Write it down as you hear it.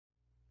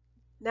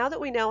Now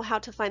that we know how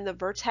to find the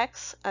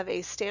vertex of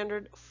a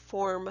standard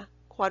form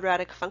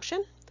quadratic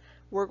function,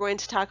 we're going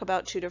to talk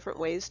about two different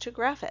ways to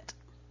graph it.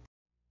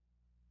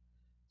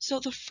 So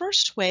the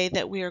first way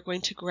that we are going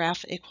to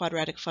graph a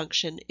quadratic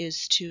function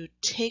is to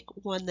take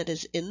one that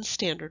is in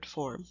standard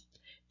form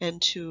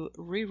and to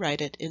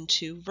rewrite it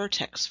into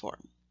vertex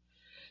form.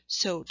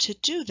 So to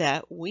do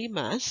that, we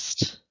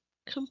must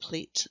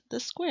complete the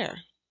square.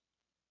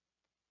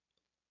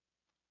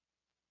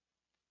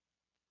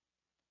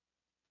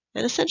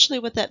 And essentially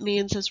what that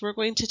means is we're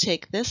going to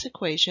take this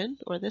equation,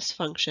 or this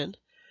function,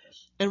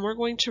 and we're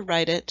going to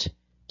write it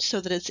so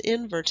that it's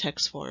in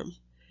vertex form,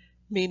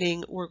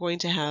 meaning we're going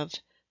to have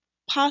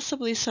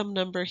possibly some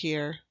number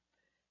here,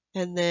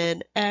 and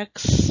then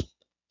x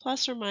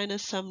plus or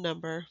minus some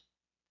number,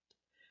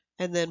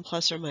 and then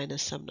plus or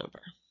minus some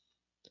number.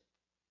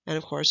 And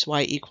of course,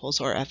 y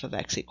equals or f of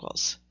x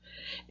equals.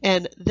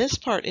 And this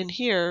part in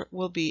here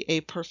will be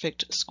a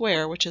perfect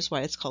square, which is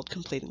why it's called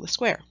completing the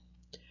square.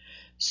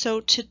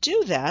 So to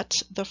do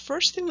that, the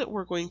first thing that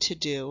we're going to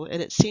do,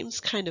 and it seems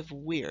kind of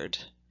weird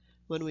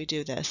when we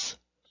do this,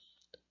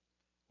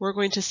 we're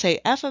going to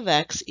say f of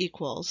x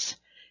equals,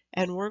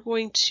 and we're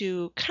going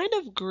to kind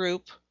of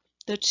group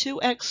the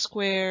 2x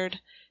squared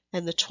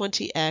and the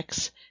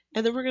 20x,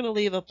 and then we're going to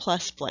leave a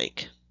plus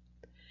blank.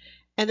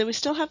 And then we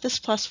still have this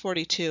plus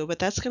 42, but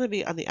that's going to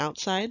be on the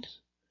outside.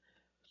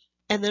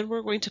 And then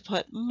we're going to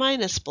put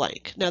minus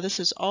blank. Now this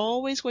is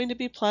always going to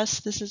be plus,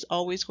 this is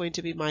always going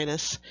to be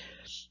minus.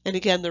 And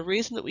again, the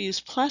reason that we use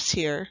plus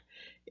here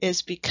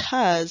is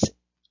because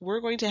we're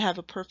going to have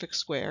a perfect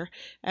square,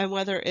 and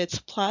whether it's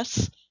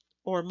plus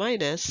or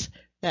minus,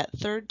 that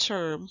third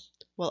term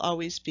will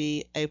always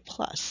be a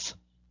plus,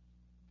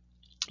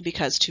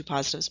 because two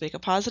positives make a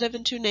positive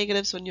and two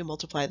negatives, when you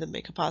multiply them,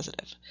 make a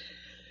positive.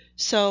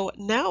 So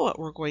now what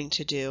we're going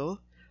to do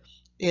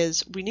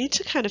is we need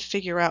to kind of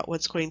figure out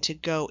what's going to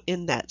go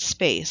in that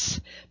space.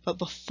 But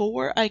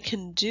before I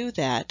can do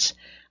that,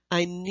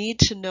 I need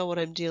to know what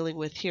I'm dealing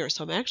with here.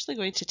 So I'm actually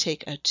going to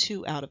take a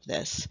 2 out of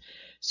this.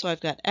 So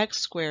I've got x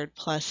squared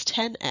plus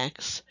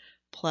 10x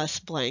plus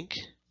blank.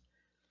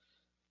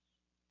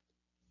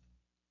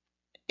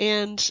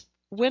 And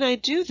when I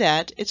do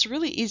that, it's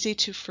really easy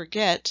to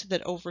forget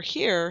that over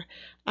here,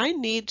 I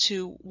need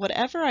to,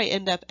 whatever I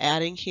end up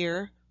adding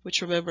here,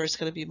 which remember is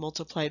going to be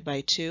multiplied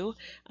by 2,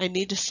 I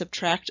need to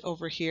subtract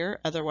over here,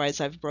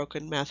 otherwise I've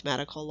broken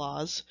mathematical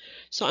laws.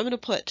 So I'm going to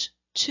put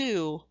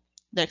 2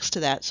 next to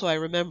that so I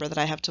remember that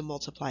I have to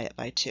multiply it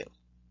by 2.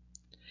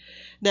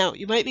 Now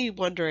you might be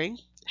wondering,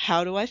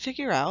 how do I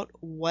figure out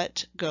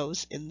what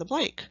goes in the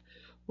blank?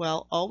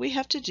 Well, all we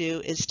have to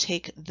do is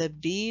take the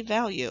b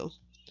value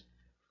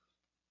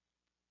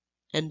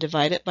and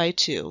divide it by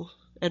 2.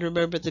 And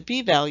remember, the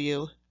b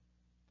value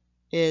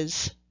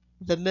is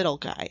the middle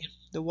guy,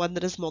 the one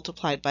that is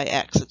multiplied by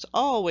x. It's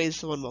always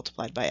the one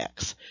multiplied by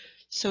x.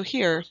 So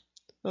here,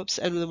 oops,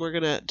 and then we're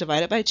going to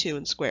divide it by 2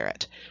 and square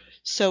it.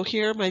 So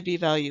here my b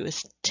value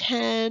is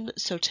 10,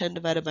 so 10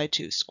 divided by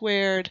 2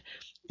 squared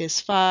is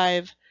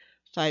 5,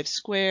 5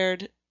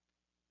 squared,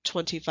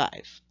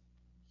 25.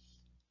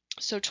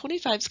 So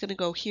 25 is going to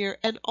go here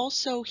and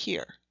also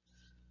here.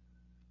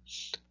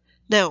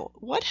 Now,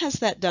 what has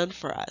that done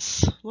for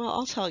us? Well,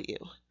 I'll tell you.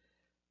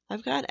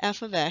 I've got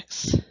f of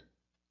x.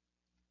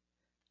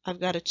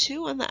 I've got a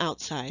 2 on the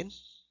outside.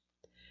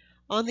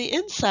 On the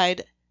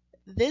inside,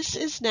 this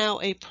is now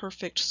a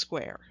perfect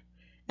square.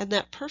 And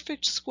that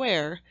perfect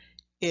square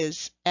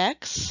is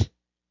x,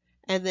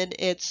 and then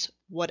it's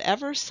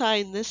whatever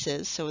sign this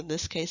is, so in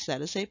this case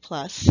that is a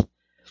plus,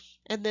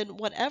 and then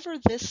whatever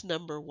this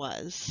number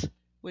was,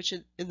 which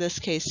in this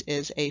case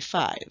is a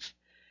 5.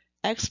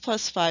 X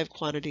plus 5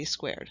 quantity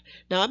squared.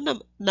 Now I'm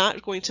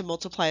not going to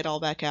multiply it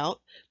all back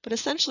out, but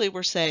essentially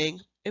we're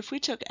saying if we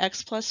took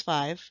x plus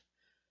 5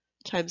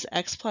 times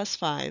x plus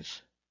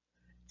 5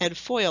 and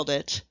FOILed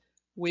it,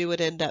 we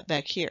would end up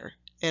back here.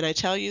 And I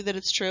tell you that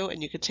it's true,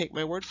 and you can take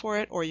my word for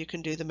it, or you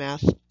can do the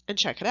math and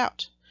check it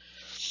out.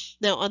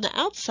 Now on the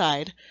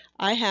outside,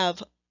 I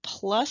have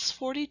plus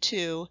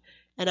 42,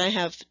 and I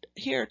have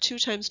here 2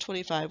 times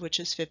 25, which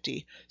is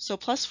 50. So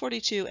plus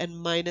 42 and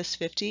minus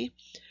 50.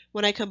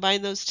 When I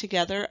combine those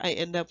together, I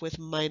end up with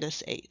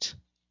minus 8.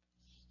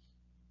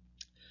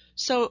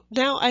 So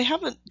now I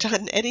haven't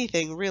done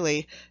anything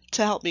really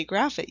to help me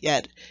graph it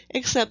yet,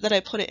 except that I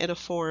put it in a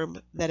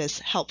form that is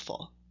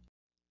helpful.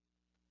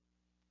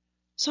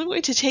 So I'm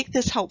going to take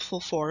this helpful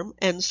form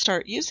and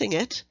start using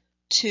it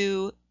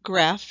to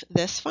graph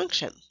this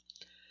function.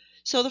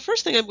 So the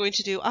first thing I'm going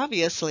to do,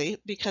 obviously,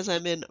 because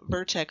I'm in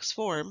vertex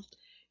form,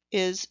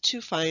 is to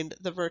find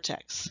the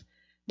vertex.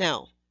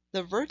 Now,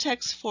 the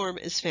vertex form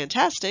is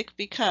fantastic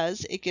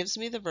because it gives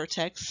me the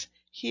vertex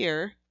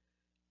here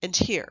and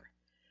here.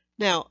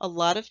 Now, a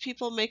lot of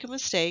people make a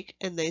mistake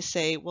and they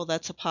say, well,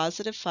 that's a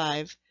positive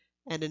 5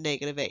 and a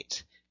negative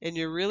 8. And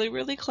you're really,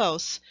 really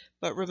close,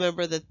 but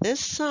remember that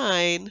this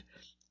sign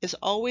is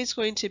always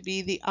going to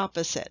be the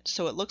opposite.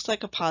 So it looks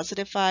like a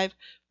positive 5,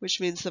 which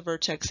means the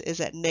vertex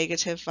is at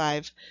negative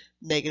 5,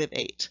 negative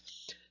 8.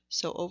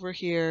 So over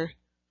here,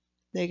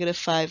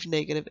 -5,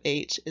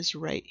 -8 is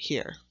right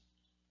here.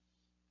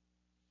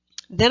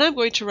 Then I'm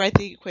going to write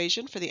the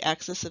equation for the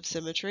axis of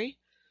symmetry.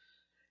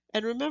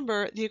 And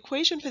remember, the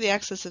equation for the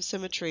axis of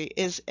symmetry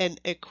is an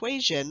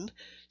equation,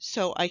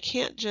 so I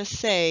can't just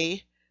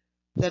say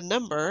the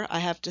number, I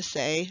have to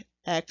say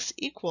x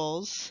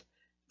equals,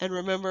 and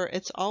remember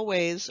it's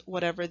always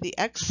whatever the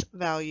x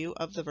value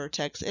of the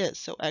vertex is,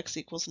 so x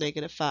equals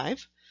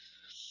 -5.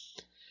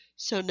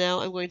 So now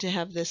I'm going to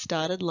have this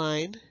dotted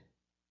line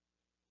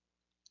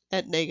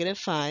at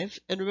 -5,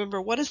 and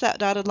remember, what does that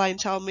dotted line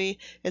tell me?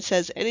 It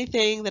says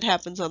anything that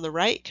happens on the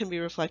right can be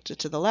reflected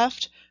to the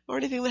left, or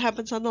anything that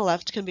happens on the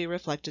left can be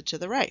reflected to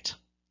the right.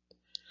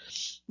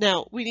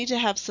 Now, we need to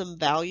have some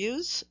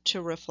values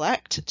to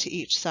reflect to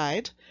each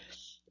side.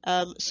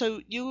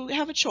 So you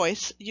have a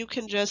choice. You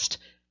can just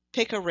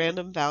pick a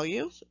random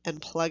value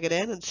and plug it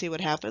in and see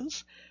what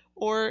happens.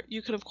 Or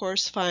you can, of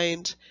course,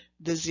 find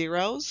the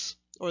zeros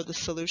or the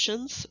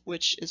solutions,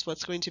 which is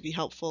what's going to be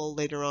helpful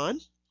later on,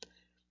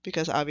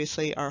 because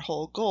obviously our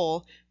whole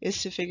goal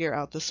is to figure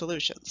out the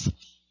solutions.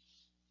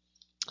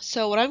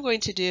 So what I'm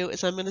going to do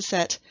is I'm going to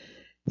set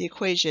the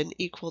equation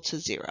equal to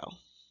 0.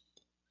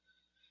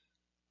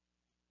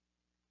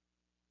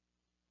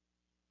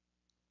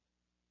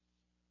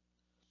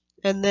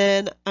 And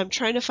then I'm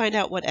trying to find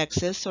out what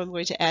x is, so I'm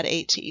going to add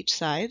 8 to each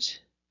side.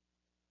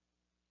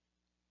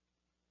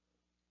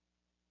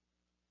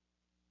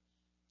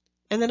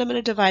 And then I'm going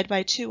to divide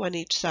by 2 on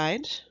each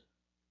side.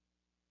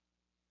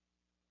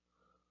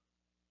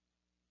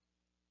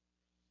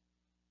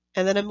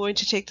 And then I'm going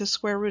to take the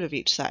square root of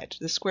each side.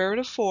 The square root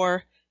of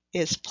 4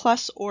 is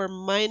plus or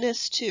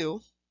minus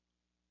 2.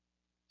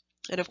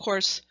 And of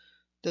course,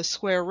 the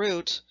square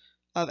root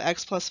of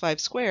x plus 5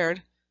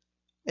 squared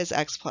is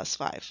x plus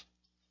 5.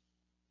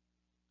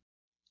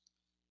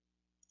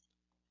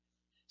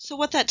 So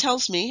what that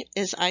tells me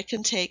is I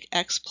can take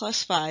x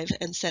plus 5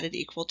 and set it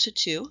equal to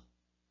 2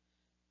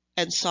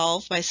 and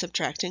solve by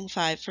subtracting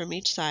 5 from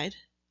each side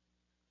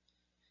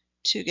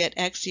to get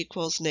x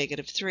equals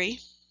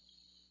 -3.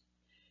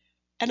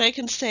 And I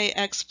can say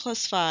x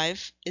plus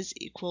 5 is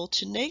equal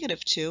to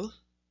 -2,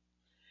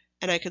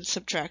 and I can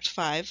subtract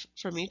 5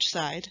 from each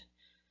side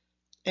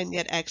and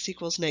get x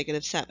equals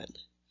 -7.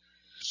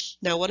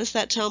 Now what does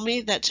that tell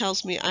me? That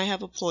tells me I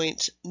have a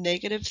point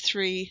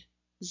 -3,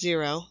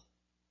 0,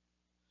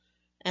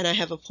 and I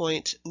have a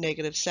point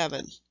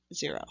 -7,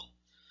 0.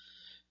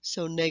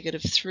 So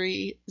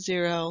 -3,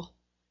 0,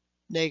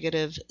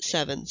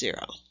 -7,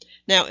 0.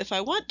 Now if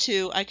I want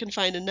to, I can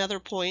find another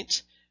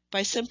point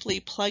by simply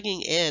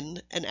plugging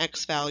in an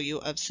x value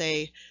of,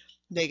 say,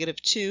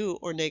 -2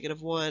 or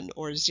 -1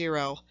 or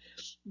 0.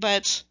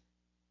 But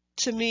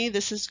to me,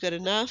 this is good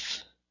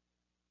enough.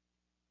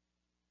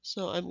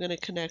 So I'm going to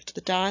connect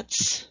the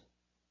dots,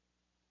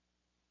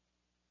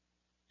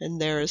 and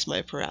there is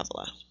my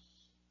parabola.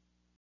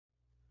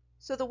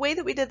 So the way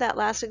that we did that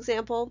last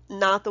example,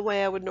 not the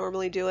way I would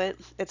normally do it.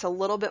 It's a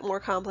little bit more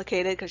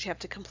complicated because you have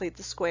to complete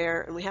the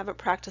square, and we haven't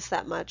practiced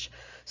that much.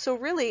 So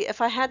really, if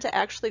I had to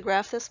actually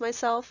graph this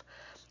myself,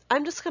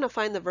 I'm just going to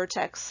find the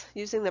vertex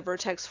using the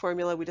vertex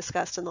formula we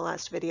discussed in the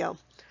last video.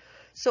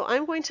 So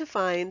I'm going to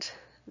find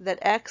that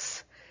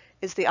x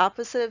is the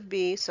opposite of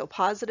b, so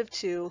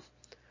 +2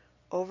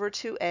 over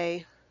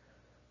 2a.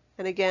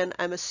 And again,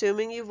 I'm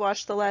assuming you've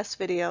watched the last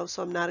video,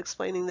 so I'm not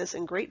explaining this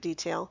in great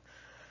detail.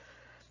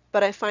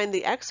 But I find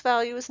the x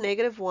value is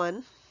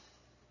 -1.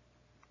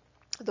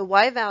 The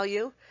y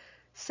value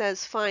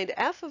says find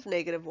f of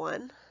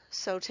 -1,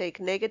 so take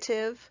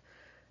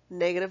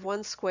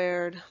 -1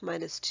 squared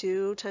minus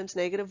 2 times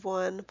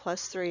 -1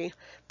 plus 3.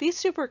 Be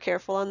super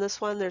careful on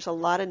this one. There's a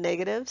lot of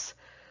negatives.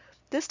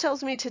 This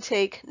tells me to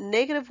take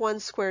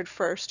 -1 squared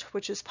first,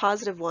 which is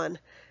 +1,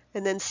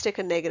 and then stick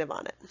a negative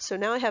on it. So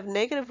now I have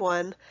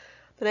 -1,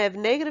 then I have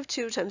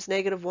 -2 times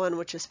 -1,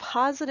 which is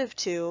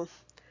 +2,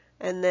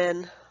 and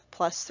then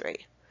plus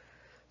 3.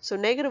 So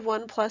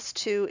 -1 plus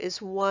 2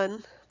 is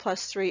 1,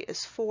 plus 3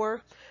 is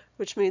 4,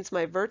 which means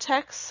my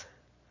vertex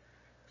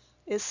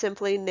is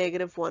simply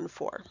 -1,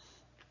 4.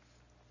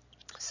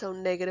 So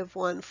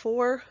 -1,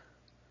 4.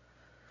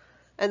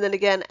 And then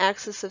again,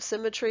 axis of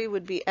symmetry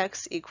would be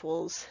x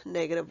equals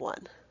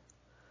 -1.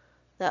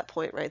 That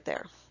point right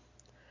there.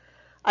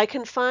 I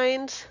can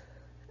find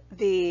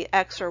the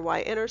x or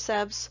y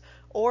intercepts,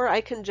 or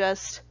I can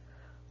just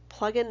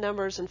plug in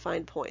numbers and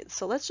find points.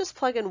 So let's just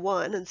plug in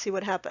 1 and see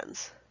what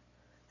happens.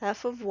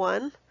 F of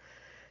 1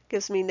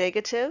 gives me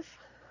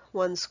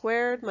 -1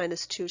 squared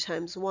minus 2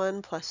 times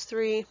 1 plus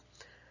 3.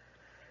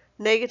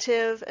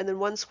 Negative, and then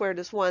 1 squared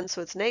is 1,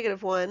 so it's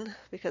 -1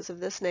 because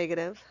of this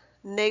negative.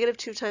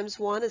 -2 times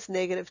 1 is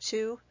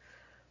 -2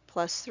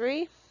 plus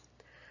 3.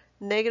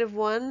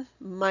 -1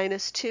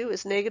 minus 2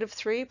 is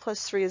 -3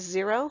 plus 3 is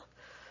 0.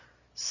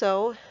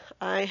 So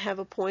I have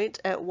a point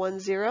at 1,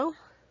 0.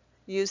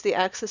 Use the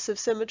axis of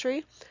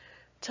symmetry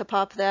to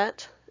pop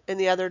that in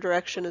the other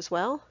direction as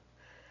well.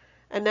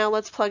 And now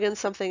let's plug in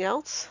something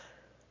else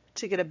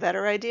to get a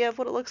better idea of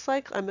what it looks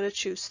like. I'm going to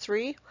choose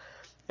 3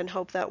 and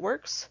hope that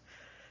works.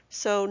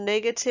 So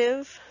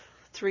 -3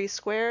 3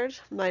 squared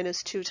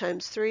minus 2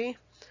 times 3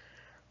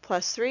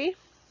 plus 3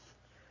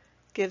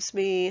 gives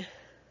me,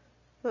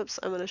 oops,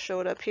 I'm going to show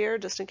it up here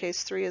just in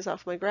case 3 is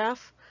off my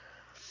graph.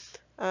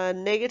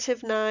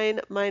 Negative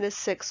 9 minus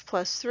 6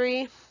 plus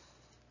 3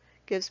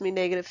 gives me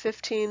negative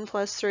 15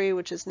 plus 3,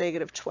 which is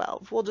negative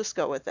 12. We'll just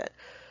go with it.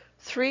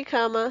 3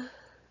 comma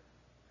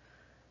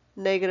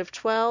negative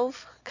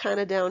 12, kind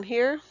of down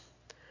here.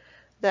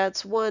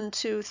 That's 1,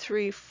 2,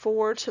 3,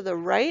 4 to the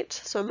right.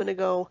 So I'm going to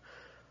go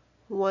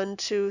 1,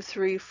 2,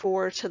 3,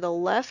 4 to the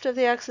left of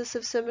the axis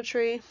of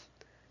symmetry,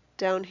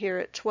 down here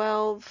at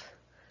 12,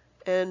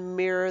 and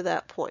mirror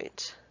that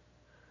point.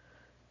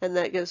 And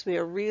that gives me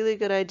a really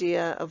good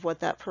idea of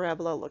what that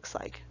parabola looks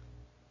like.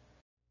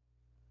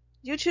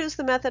 You choose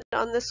the method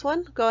on this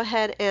one. Go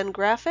ahead and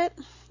graph it,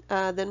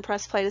 then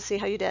press play to see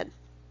how you did.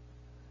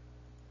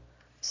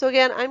 So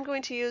again, I'm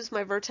going to use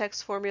my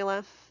vertex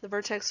formula. The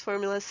vertex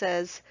formula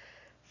says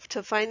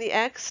to find the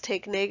x,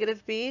 take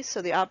negative b,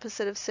 so the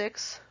opposite of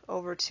 6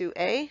 over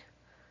 2a.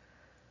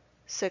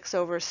 6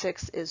 over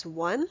 6 is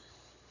 1.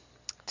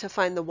 To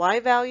find the y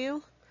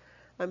value,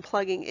 I'm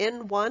plugging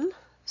in 1,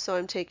 so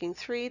I'm taking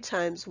 3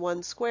 times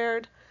 1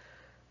 squared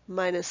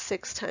minus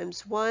 6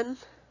 times 1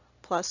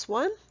 plus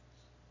 1.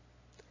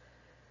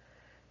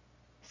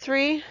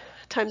 3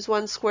 times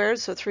 1 squared,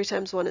 so 3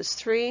 times 1 is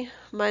 3,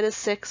 minus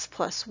 6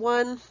 plus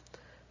 1.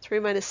 3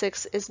 minus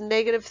 6 is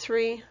negative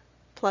 3,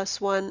 plus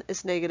 1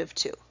 is negative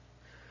 2.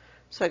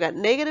 So I got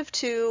negative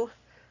 2,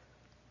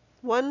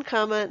 1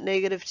 comma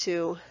negative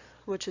 2,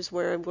 which is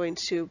where I'm going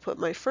to put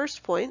my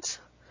first point.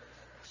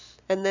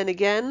 And then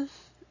again,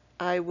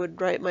 I would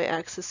write my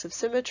axis of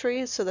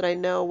symmetry so that I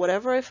know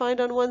whatever I find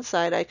on one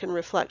side I can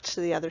reflect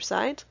to the other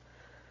side.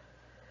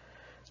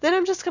 Then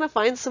I'm just going to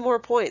find some more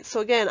points. So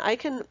again, I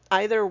can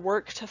either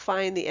work to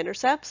find the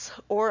intercepts,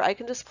 or I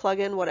can just plug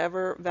in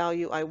whatever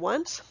value I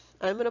want.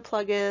 I'm going to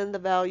plug in the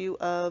value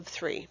of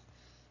 3.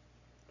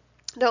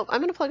 No, I'm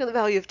going to plug in the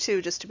value of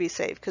 2 just to be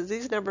safe, because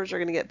these numbers are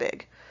going to get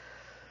big.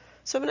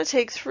 So I'm going to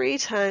take 3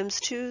 times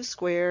 2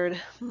 squared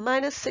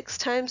minus 6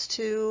 times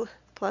 2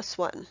 plus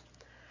 1.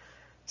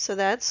 So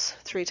that's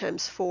 3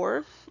 times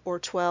 4, or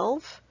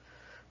 12,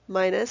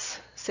 minus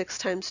 6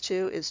 times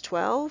 2 is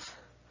 12,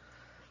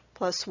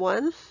 plus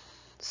 1.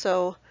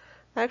 So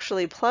I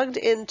actually plugged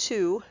in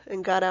 2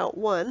 and got out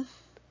 1.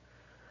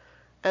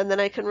 And then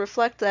I can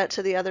reflect that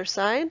to the other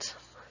side.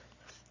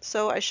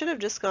 So I should have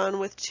just gone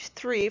with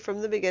 3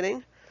 from the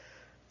beginning.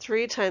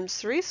 3 times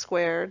 3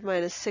 squared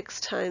minus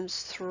 6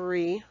 times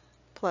 3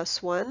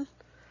 plus 1.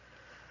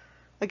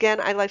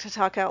 Again, I like to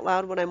talk out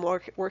loud when I'm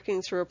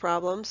working through a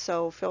problem,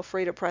 so feel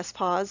free to press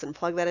pause and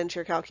plug that into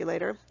your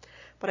calculator.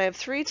 But I have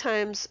 3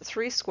 times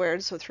 3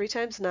 squared, so 3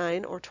 times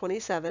 9, or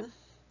 27,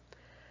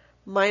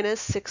 minus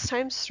 6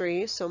 times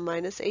 3, so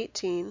minus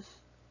 18,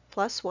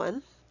 plus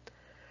 1.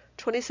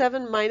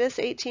 27 minus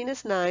 18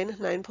 is 9.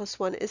 9 plus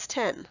 1 is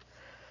 10.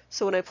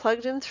 So when I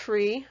plugged in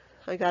 3,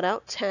 I got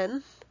out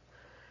 10.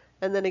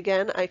 And then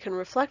again, I can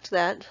reflect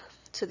that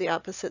to the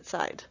opposite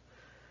side.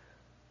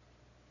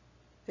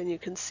 And you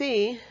can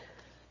see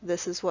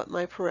this is what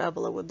my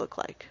parabola would look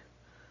like.